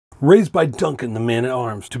Raised by Duncan, the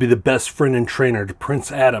man-at-arms, to be the best friend and trainer to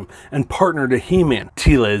Prince Adam and partner to He-Man,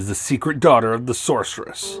 Teela is the secret daughter of the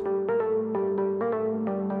sorceress.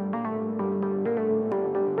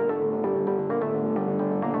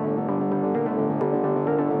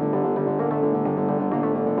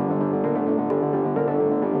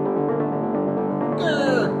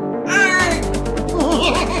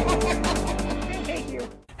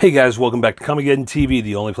 Hey guys, welcome back to Comicgeddon TV,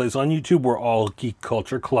 the only place on YouTube where all geek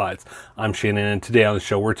culture collides. I'm Shannon, and today on the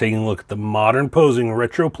show we're taking a look at the modern posing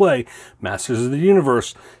retro play, Masters of the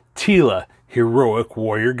Universe, Teela, Heroic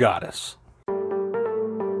Warrior Goddess.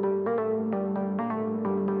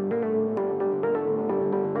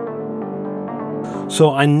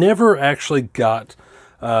 So I never actually got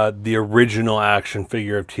the original action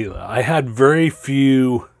figure of Teela. I had very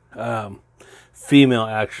few female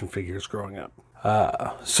action figures growing up.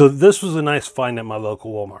 So this was a nice find at my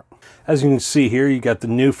local Walmart. As you can see here, you got the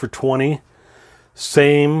new for $20,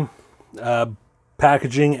 same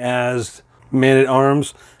packaging as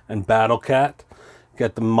Man-at-Arms and Battle Cat. You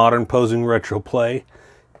got the modern posing retro play,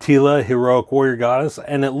 Teela, Heroic Warrior Goddess,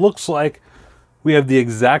 and it looks like we have the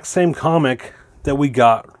exact same comic that we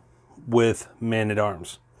got with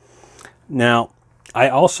Man-at-Arms. Now, I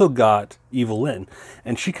also got Evelyn,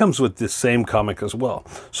 and she comes with this same comic as well.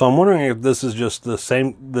 So I'm wondering if this is just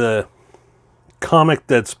the comic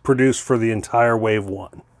that's produced for the entire Wave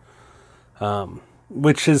 1.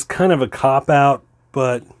 Which is kind of a cop-out,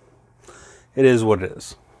 but it is what it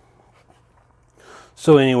is.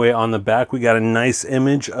 So anyway, on the back we got a nice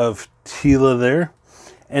image of Teela there.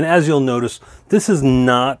 And as you'll notice, this is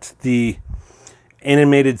not the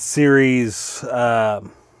animated series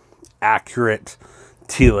accurate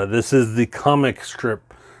Teela. This is the comic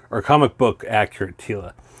strip or comic book accurate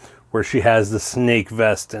Teela, where she has the snake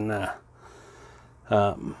vest and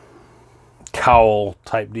cowl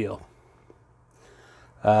type deal.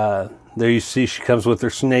 There you see she comes with her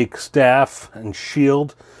snake staff and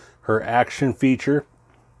shield, her action feature.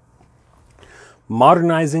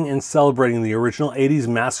 Modernizing and celebrating the original 80s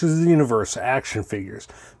Masters of the Universe action figures.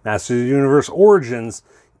 Masters of the Universe Origins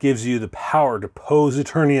gives you the power to pose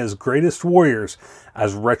Eternia's greatest warriors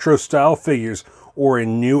as retro-style figures or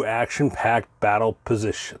in new action-packed battle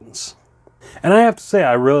positions. And I have to say,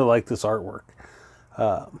 I really like this artwork.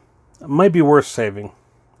 It might be worth saving.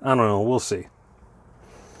 I don't know, we'll see.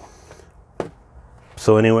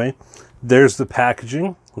 So anyway, there's the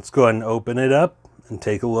packaging. Let's go ahead and open it up and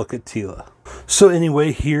take a look at Teela. So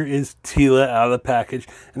anyway, here is Teela out of the package.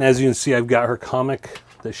 And as you can see, I've got her comic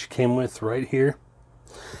that she came with right here.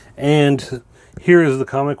 And here is the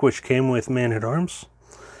comic which came with Man-at-Arms.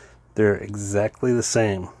 They're exactly the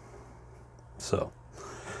same. So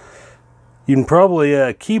you can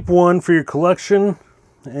probably keep one for your collection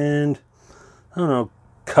and, I don't know,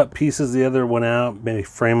 cut pieces of the other one out, maybe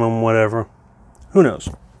frame them, whatever. Who knows?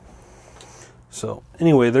 So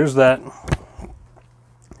anyway, there's that.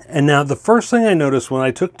 And now the first thing I noticed when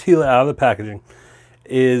I took Teela out of the packaging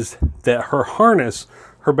is that her harness,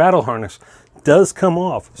 her battle harness, does come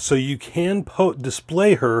off, so you can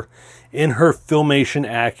display her in her Filmation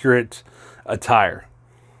accurate attire.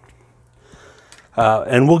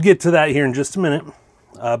 And we'll get to that here in just a minute.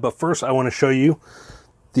 But first I want to show you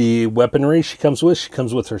the weaponry she comes with. She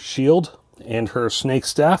comes with her shield and her snake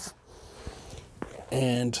staff.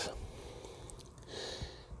 And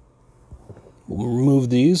we'll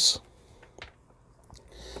remove these.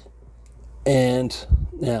 And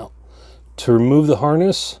now, to remove the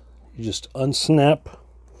harness, you just unsnap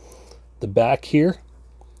the back here.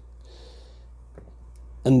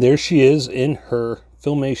 And there she is in her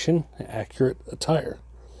Filmation accurate attire.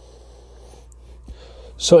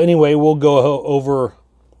 So anyway, we'll go over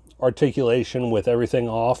articulation with everything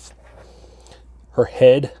off. Her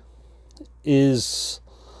head is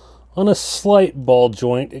on a slight ball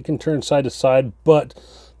joint. It can turn side to side, but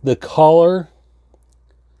the collar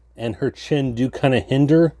and her chin do kind of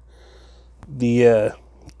hinder the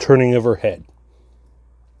turning of her head.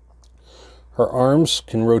 Her arms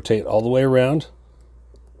can rotate all the way around.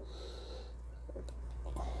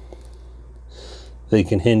 They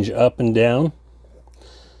can hinge up and down.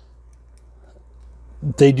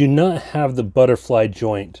 They do not have the butterfly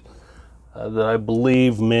joint that I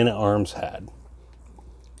believe Man-at-Arms had.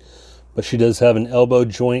 But she does have an elbow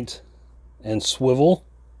joint and swivel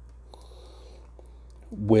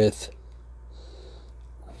with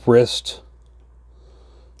wrist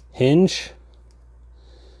hinge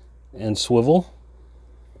and swivel,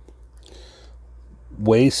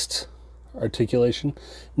 waist articulation.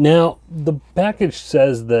 Now, the package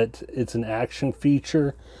says that it's an action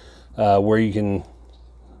feature where you can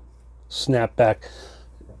snap back.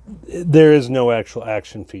 there is no actual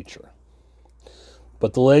action feature.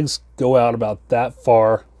 But the legs go out about that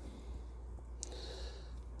far,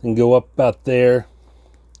 and go up about there,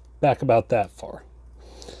 back about that far.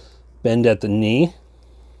 Bend at the knee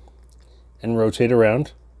and rotate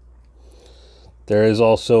around. There is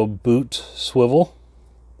also boot swivel,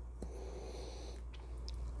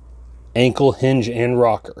 ankle hinge, and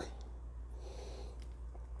rocker.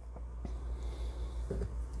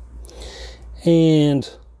 And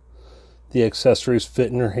the accessories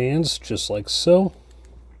fit in her hands just like so.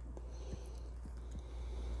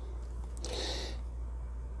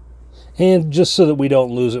 And just so that we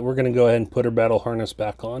don't lose it, we're going to go ahead and put her battle harness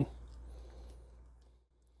back on.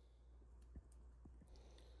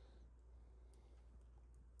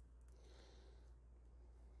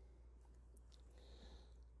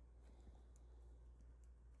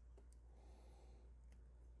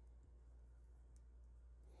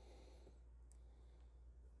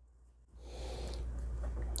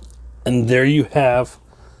 And there you have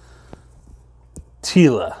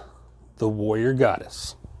Teela, the warrior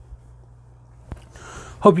goddess.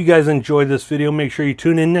 Hope you guys enjoyed this video. Make sure you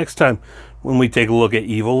tune in next time when we take a look at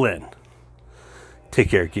Evil Lynn. Take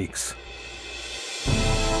care, geeks.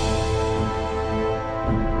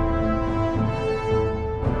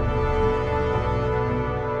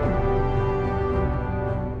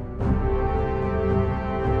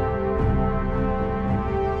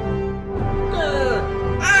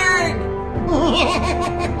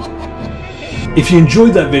 If you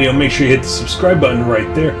enjoyed that video, make sure you hit the subscribe button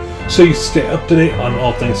right there so you stay up to date on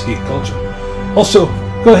all things geek culture. Also,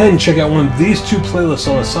 go ahead and check out one of these two playlists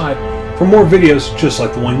on the side for more videos just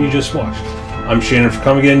like the one you just watched. I'm Shannon for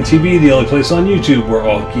Comicgeddon TV, the only place on YouTube where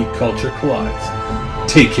all geek culture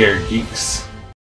collides. Take care, geeks.